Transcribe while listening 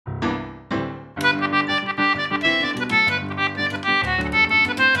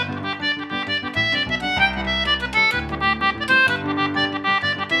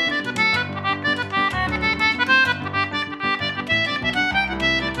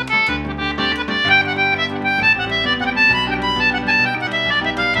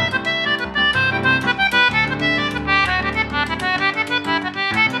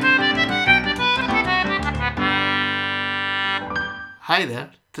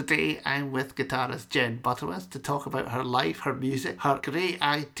Today I'm with guitarist Jen Butterworth to talk about her life, her music, her great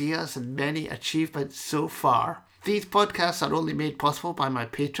ideas and many achievements so far. These podcasts are only made possible by my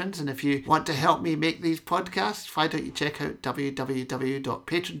patrons, and if you want to help me make these podcasts, why don't you check out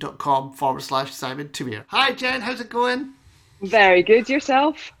www.patreon.com/Simon Tumier. Hi Jen, how's it going? Very good.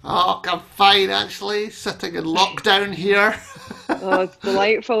 Yourself? Oh, I'm fine actually, sitting in lockdown here. Oh, it's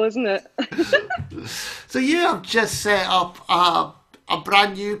delightful, isn't it? So you have just set up a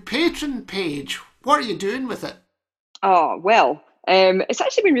brand new Patreon page. What are you doing with it? Oh, well, it's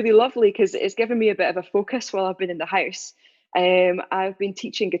actually been really lovely because it's given me a bit of a focus while I've been in the house. I've been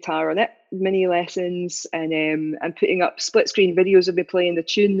teaching guitar on it, mini lessons, and I'm putting up split screen videos of me playing the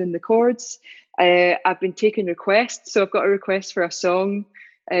tune and the chords. I've been taking requests, so I've got a request for a song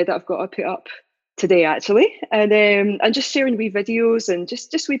that I've got to put up today actually, and I'm just sharing wee videos and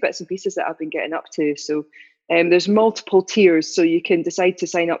just wee bits and pieces that I've been getting up to. So there's multiple tiers, so you can decide to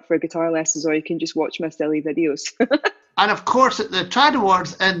sign up for guitar lessons or you can just watch my silly videos. And of course, at the Trad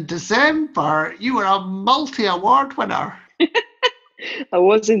Awards in December, you were a multi-award winner. I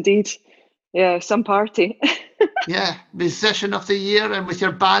was indeed. Yeah, some party. Yeah, Musician of the Year, and with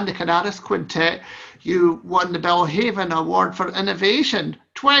your band, the Canaris Quintet, you won the Belhaven Award for Innovation. Oh,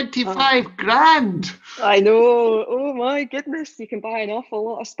 25 grand! I know. Oh my goodness, you can buy an awful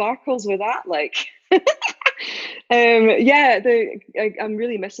lot of sparkles with that. Like, yeah, I'm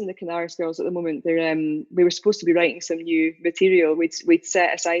really missing the Canaris girls at the moment. We were supposed to be writing some new material. We'd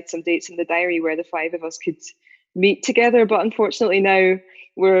set aside some dates in the diary where the five of us could meet together, but unfortunately now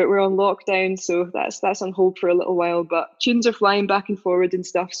we're on lockdown, so that's on hold for a little while. But tunes are flying back and forward and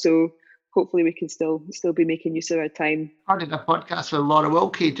stuff, so hopefully we can still be making use of our time. I did a podcast with Laura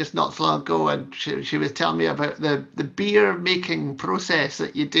Wilkie just not so long ago, and she was telling me about the beer making process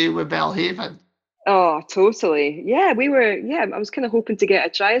that you do with Belhaven. Oh, totally. Yeah, we were. Yeah, I was kind of hoping to get a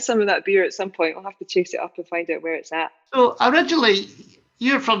try of some of that beer at some point. I'll have to chase it up and find out where it's at. So originally,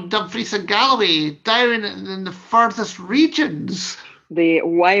 you're from Dumfries and Galloway, down in the furthest regions. The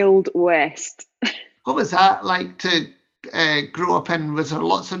Wild West. What was that like to grow up in? Was there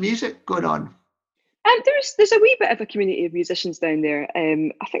lots of music going on? There's a wee bit of a community of musicians down there.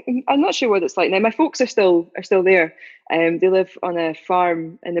 I think I'm not sure what it's like now. My folks are still there. They live on a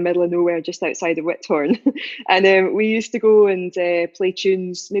farm in the middle of nowhere, just outside of Whithorn, and we used to go and play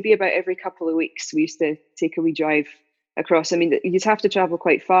tunes maybe about every couple of weeks. We used to take a wee drive across. I mean, you'd have to travel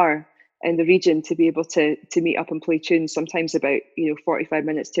quite far in the region to be able to meet up and play tunes. Sometimes about 45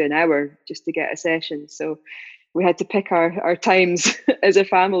 minutes to an hour just to get a session. So we had to pick our times as a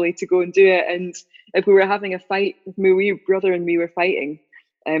family to go and do it. And if we were having a fight, if my wee brother and me were fighting,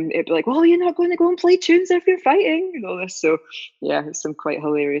 it'd be like, well, you're not going to go and play tunes if you're fighting and all this. So yeah, it's some quite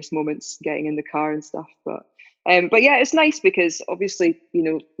hilarious moments getting in the car and stuff. But yeah, it's nice because obviously,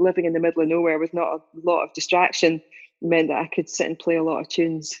 living in the middle of nowhere with not a lot of distraction meant that I could sit and play a lot of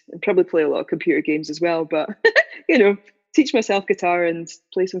tunes and probably play a lot of computer games as well. But you know, teach myself guitar and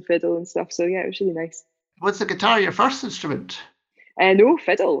play some fiddle and stuff. So yeah, it was really nice. Was the guitar your first instrument? No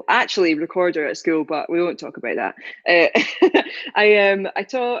fiddle, actually recorder at school, but we won't talk about that. I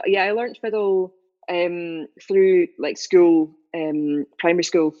taught, yeah, I learned fiddle through like school, primary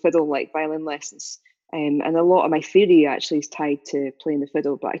school fiddle, like violin lessons. And a lot of my theory actually is tied to playing the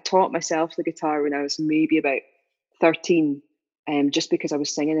fiddle, but I taught myself the guitar when I was maybe about 13, just because I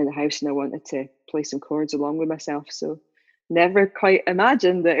was singing in the house and I wanted to play some chords along with myself. So never quite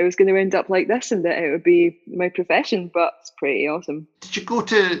imagined that it was going to end up like this and that it would be my profession, but it's pretty awesome. Did you go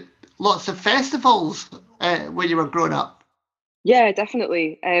to lots of festivals when you were growing up? Yeah,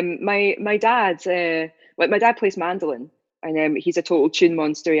 definitely. My dad, my dad plays mandolin, and he's a total tune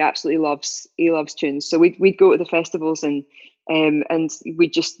monster. He loves tunes. So we'd go to the festivals and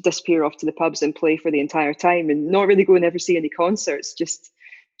we'd just disappear off to the pubs and play for the entire time, and not really go and ever see any concerts. Just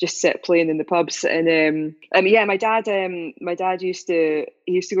sit playing in the pubs. And yeah, my dad used to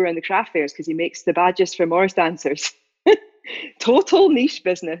go around the craft fairs because he makes the badges for Morris dancers. Total niche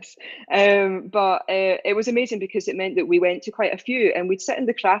business. But it was amazing because it meant that we went to quite a few, and we'd sit in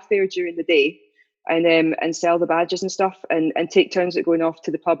the craft fair during the day and sell the badges and stuff, and take turns at going off to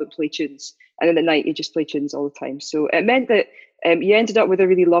the pub and play tunes. And in the night, you just play tunes all the time. So it meant that you ended up with a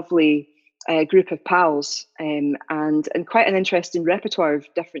really lovely group of pals, and quite an interesting repertoire of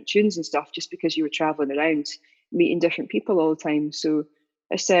different tunes and stuff, just because you were traveling around meeting different people all the time. So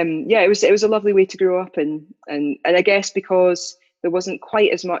it's yeah, it was a lovely way to grow up, and I guess because there wasn't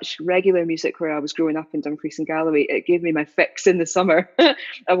quite as much regular music where I was growing up in Dumfries and Galloway, it gave me my fix in the summer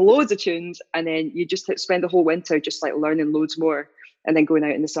of loads of tunes, and then you just spend the whole winter just like learning loads more. and then going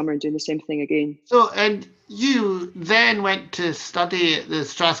out in the summer and doing the same thing again. So, and you then went to study at the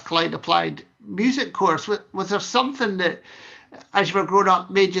Strathclyde Applied Music course. Was there something that, as you were growing up,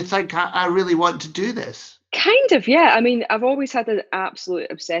 made you think, I really want to do this? Kind of, yeah. I mean, I've always had an absolute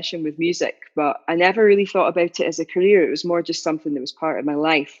obsession with music, but I never really thought about it as a career. It was more just something that was part of my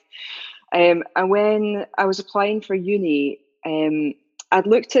life. And when I was applying for uni, I'd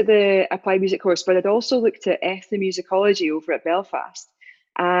looked at the applied music course, but I'd also looked at ethnomusicology over at Belfast.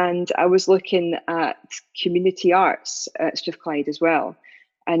 And I was looking at community arts at Strathclyde as well.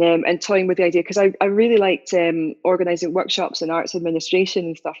 And toying with the idea, because I really liked organising workshops and arts administration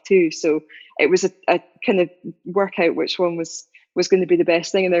and stuff too. So it was a kind of work out which one was going to be the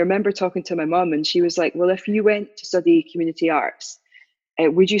best thing. And I remember talking to my mum, and she was like, well, if you went to study community arts,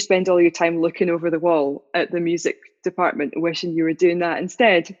 would you spend all your time looking over the wall at the music department wishing you were doing that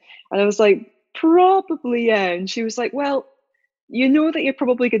instead? And I was like, probably, yeah. And she was like, well, you know that you're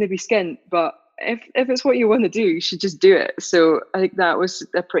probably going to be skint, but if it's what you want to do, you should just do it. So I think that was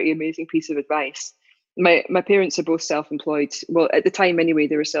a pretty amazing piece of advice. My parents are both self-employed. Well, at the time anyway,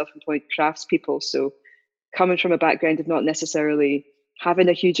 they were self-employed craftspeople. So coming from a background of not necessarily having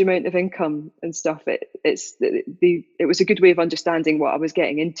a huge amount of income and stuff, it was a good way of understanding what I was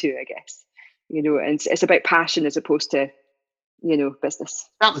getting into, I guess. And it's about passion as opposed to, business.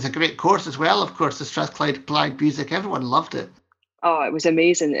 That was a great course as well, of course, the Strathclyde Applied Music. Everyone loved it. Oh, it was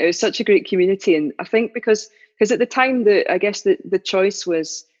amazing. It was such a great community. And I think because at the time, I guess the choice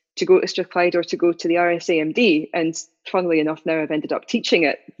was to go to Strathclyde or to go to the RSAMD. And funnily enough, now I've ended up teaching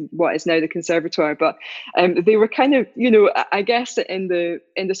at what is now the Conservatoire. But they were kind of, I guess in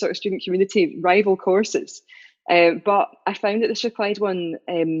the sort of student community, rival courses. But I found that the Strathclyde one,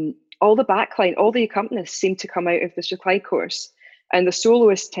 all the backline, all the accompanists seemed to come out of the Strathclyde course. And the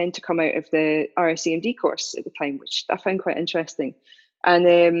soloists tend to come out of the RSAMD course at the time, which I found quite interesting.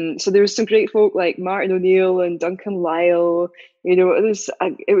 And so there was some great folk like Martin O'Neill and Duncan Lyle.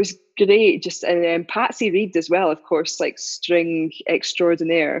 It was great. Just and Patsy Reid as well, of course, like string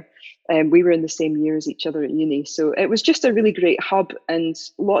extraordinaire. We were in the same year as each other at uni, so it was just a really great hub and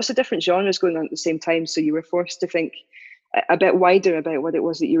lots of different genres going on at the same time. So you were forced to think a bit wider about what it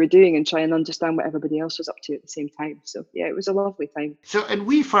was that you were doing and try and understand what everybody else was up to at the same time. So yeah, it was a lovely time. So, and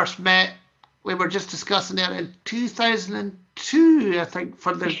we first met, we were just discussing it in 2002, I think,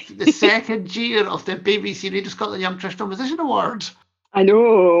 for the second year of the BBC Radio Scotland Young Traditional Musician Awards. I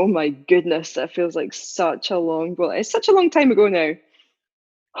know, oh my goodness, that feels like such a long, well, it's such a long time ago now.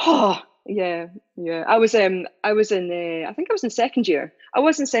 Oh, yeah. I was in, I think I was in second year. I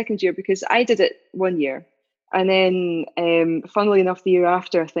was in second year because I did it 1 year. And then, funnily enough, the year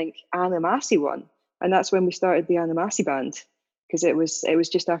after, I think Anna Massey won, and that's when we started the Anna Massey band, because it was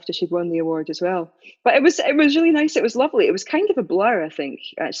just after she'd won the award as well. But it was really nice. It was lovely. It was kind of a blur, I think,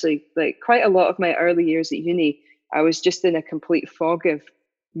 actually. Like quite a lot of my early years at uni, I was just in a complete fog of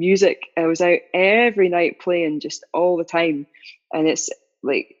music. I was out every night playing just all the time, and it's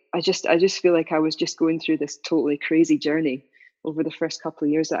like I just feel like I was just going through this totally crazy journey over the first couple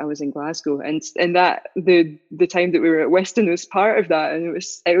of years that I was in Glasgow, and that the time that we were at Weston was part of that, and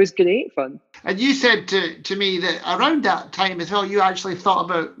it was great fun. And you said to me that around that time as well, you actually thought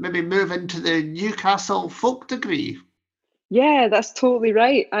about maybe moving to the Newcastle folk degree. Yeah, that's totally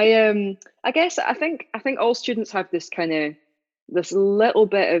right. I guess I think all students have this this little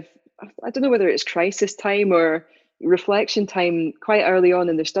bit of, I don't know whether it's crisis time or reflection time quite early on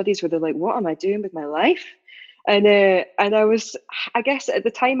in their studies where they're like, what am I doing with my life? And I guess at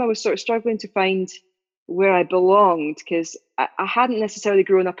the time I was sort of struggling to find where I belonged, because I hadn't necessarily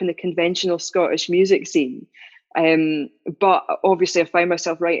grown up in the conventional Scottish music scene. But obviously I found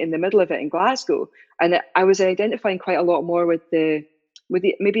myself right in the middle of it in Glasgow, and I was identifying quite a lot more with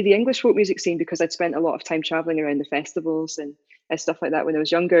maybe the English folk music scene, because I'd spent a lot of time traveling around the festivals and stuff like that when I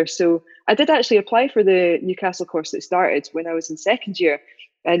was younger. So I did actually apply for the Newcastle course that started when I was in second year.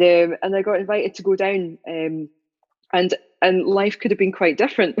 And I got invited to go down, and life could have been quite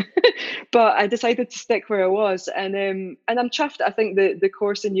different, but I decided to stick where I was, and I'm chuffed. I think the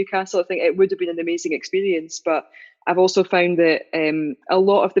course in Newcastle, I think it would have been an amazing experience, but I've also found that a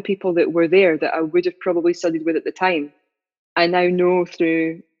lot of the people that were there that I would have probably studied with at the time, I now know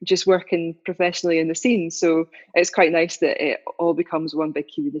through just working professionally in the scene. So it's quite nice that it all becomes one big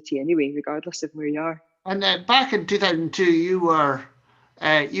community anyway, regardless of where you are. And back in 2002,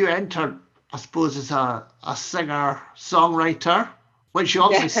 you entered, I suppose, as a singer-songwriter, which you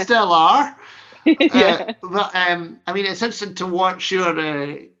obviously still are. Yeah. But I mean, it's interesting to watch your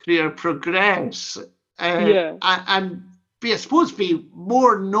career progress, and I suppose be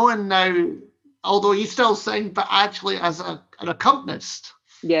more known now, although you still sing, but actually as a an accompanist.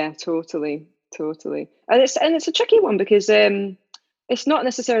 Yeah, totally, totally. And it's a tricky one because it's not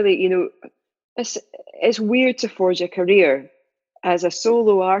necessarily, it's it's weird to forge a career as a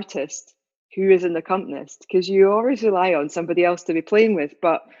solo artist who is an accompanist because you always rely on somebody else to be playing with.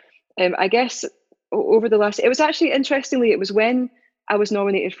 But I guess over the last, it was actually interestingly, it was when I was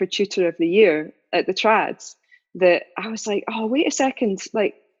nominated for Tutor of the Year at the Trads that I was like, oh, wait a second,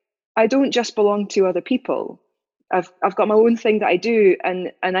 like I don't just belong to other people. I've got my own thing that I do,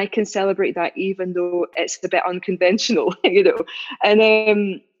 and I can celebrate that even though it's a bit unconventional,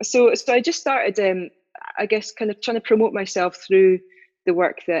 And so I just started, I guess, kind of trying to promote myself through the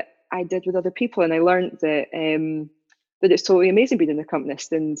work that I did with other people, and I learned that it's totally amazing being an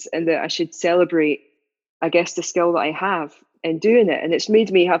accompanist, and that I should celebrate, I guess, the skill that I have in doing it, and it's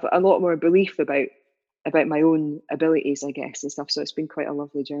made me have a lot more belief about my own abilities, I guess, and stuff. So it's been quite a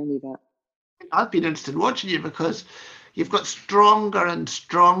lovely journey, that. I've been interested in watching you because you've got stronger and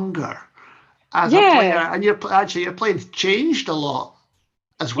stronger as a player, Yeah, and your playing's changed a lot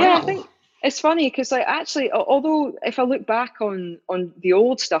as yeah, I well. think it's funny because like actually, although if I look back on the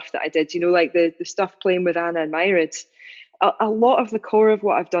old stuff that I did, like the stuff playing with Anna and Myrid, a lot of the core of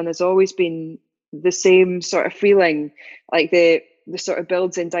what I've done has always been the same sort of feeling, like the sort of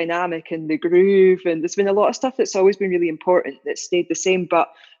builds in dynamic and the groove, and there's been a lot of stuff that's always been really important that stayed the same, but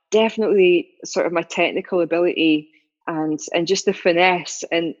definitely sort of my technical ability and just the finesse.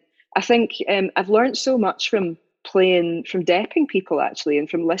 And I think I've learned so much from playing, from depping people actually, and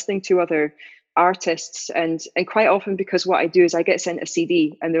from listening to other artists, and quite often, because what I do is I get sent a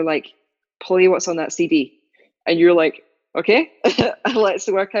CD and they're like, play what's on that CD, and you're like, okay, let's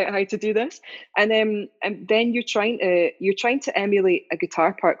work out how to do this. And then you're trying to emulate a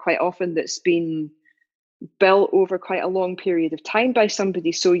guitar part quite often that's been built over quite a long period of time by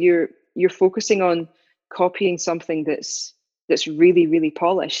somebody, so you're focusing on copying something that's really, really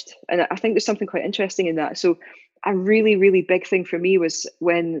polished. And I think there's something quite interesting in that. So a really, really big thing for me was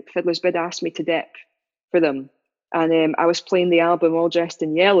when Fiddler's Bid asked me to dep for them, and I was playing the album All Dressed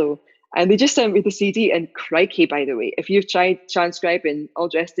in Yellow, and they just sent me the CD. And crikey, by the way, if you've tried transcribing All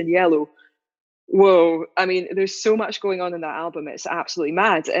Dressed in Yellow, whoa, I mean, there's so much going on in that album. It's absolutely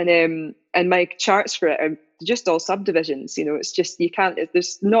mad. And my charts for it are just all subdivisions. It's just, you can't,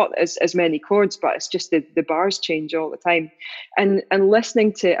 there's not as many chords, but it's just the bars change all the time. And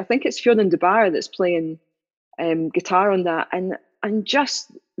listening to, I think it's Fionn de Bar that's playing guitar on that, and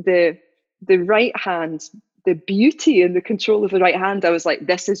just the right hand, the beauty and the control of the right hand, I was like,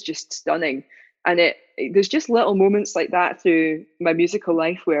 this is just stunning. And there's just little moments like that through my musical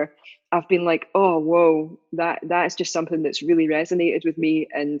life where I've been like, oh whoa, that is just something that's really resonated with me,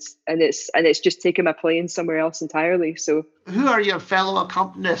 and it's just taken my playing somewhere else entirely. So Who are your fellow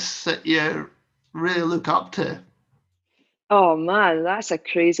accompanists that you really look up to? oh man, that's a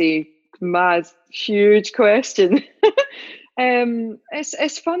crazy, mad, huge question.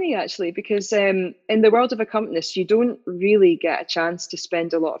 It's funny actually because in the world of accompanists, you don't really get a chance to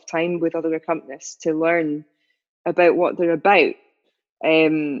spend a lot of time with other accompanists to learn about what they're about.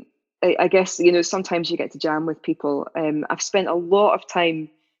 Um, I guess sometimes you get to jam with people. I've spent a lot of time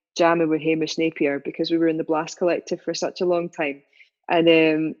jamming with Hamish Napier because we were in the Blast Collective for such a long time,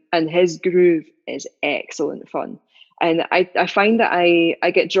 and his groove is excellent fun. And I find that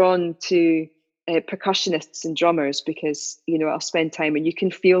I get drawn to percussionists and drummers because I'll spend time and you can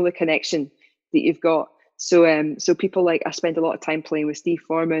feel the connection that you've got. So people like, I spend a lot of time playing with Steve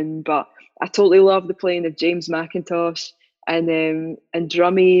Foreman, but I totally love the playing of James McIntosh and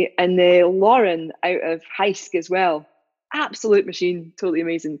Drummy, and Lauren out of Heisk as well. Absolute machine, totally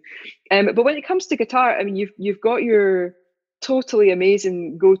amazing. But when it comes to guitar, I mean, you've got your totally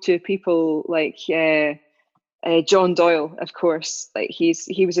amazing go-to people like John Doyle, of course. Like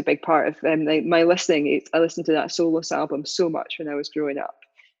he was a big part of like my listening. I listened to that Solus album so much when I was growing up,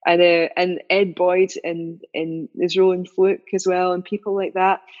 and Ed Boyd in his Rolling Fluke as well, and people like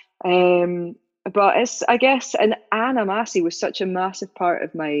that. But it's, I guess, and Anna Massey was such a massive part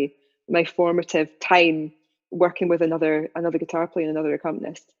of my formative time working with another guitar player and another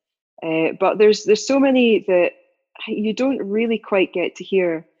accompanist. But there's so many that you don't really quite get to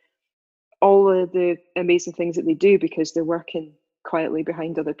hear all of the amazing things that they do because they're working quietly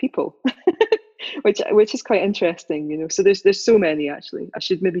behind other people, which is quite interesting. So there's so many actually. I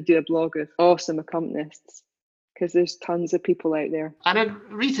should maybe do a blog of awesome accompanists because there's tons of people out there. And in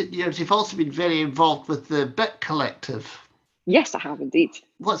recent years, you've also been very involved with the Bit Collective. Yes, I have indeed.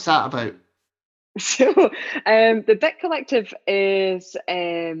 What's that about? So the Bit Collective is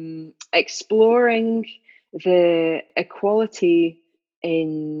exploring the equality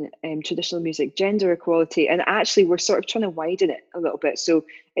in traditional music, gender equality, and actually we're sort of trying to widen it a little bit. So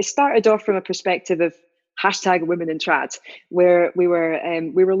it started off from a perspective of hashtag women in trad, where we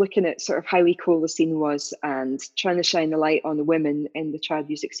were looking at sort of how equal the scene was and trying to shine the light on the women in the trad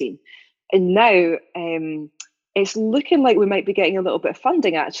music scene. And now it's looking like we might be getting a little bit of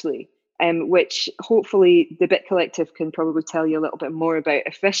funding actually, which hopefully the Bit Collective can probably tell you a little bit more about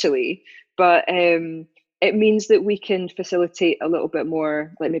officially. But it means that we can facilitate a little bit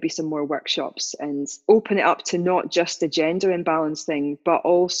more, like maybe some more workshops, and open it up to not just a gender imbalance thing, but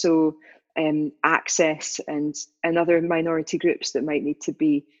also access and other minority groups that might need to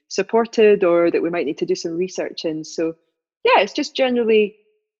be supported or that we might need to do some research in. So yeah, it's just generally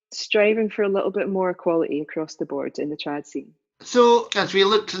striving for a little bit more equality across the board in the trad scene. So as we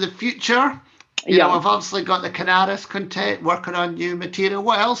look to the future, Yeah. we've obviously got the Canaris Quintet working on new material.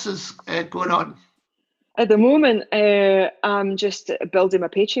 What else is going on? At the moment, I'm just building my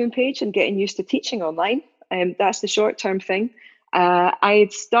Patreon page and getting used to teaching online. That's the short-term thing.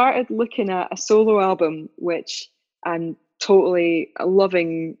 I'd started looking at a solo album, which I'm totally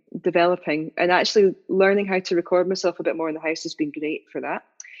loving developing, and actually learning how to record myself a bit more in the house has been great for that.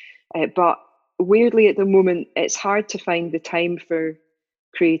 But weirdly, at the moment, it's hard to find the time for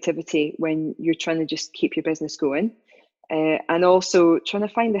creativity when you're trying to just keep your business going. And also trying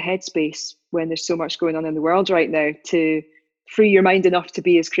to find the headspace when there's so much going on in the world right now to free your mind enough to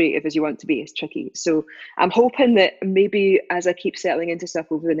be as creative as you want to be is tricky. So I'm hoping that maybe as I keep settling into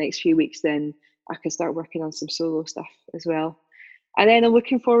stuff over the next few weeks, then I can start working on some solo stuff as well. And then I'm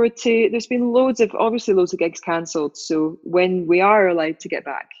looking forward to, there's been obviously loads of gigs cancelled. So when we are allowed to get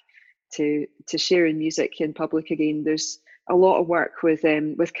back to sharing music in public again, there's a lot of work with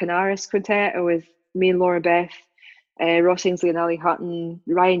Canaris Quintet, or with me and Laura Beth, Ross Ainsley and Ali Hutton,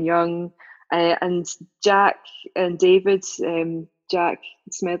 Ryan Young, and Jack and David, Jack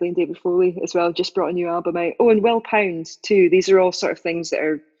Smedley and David Foley as well, just brought a new album out. Oh, and Will Pound too. These are all sort of things that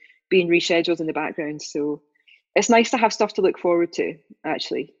are being rescheduled in the background. So it's nice to have stuff to look forward to,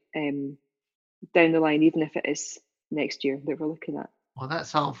 actually, down the line, even if it is next year that we're looking at. Well,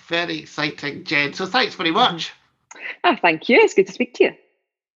 that's all very exciting, Jen. So thanks very much. Thank you. It's good to speak to you.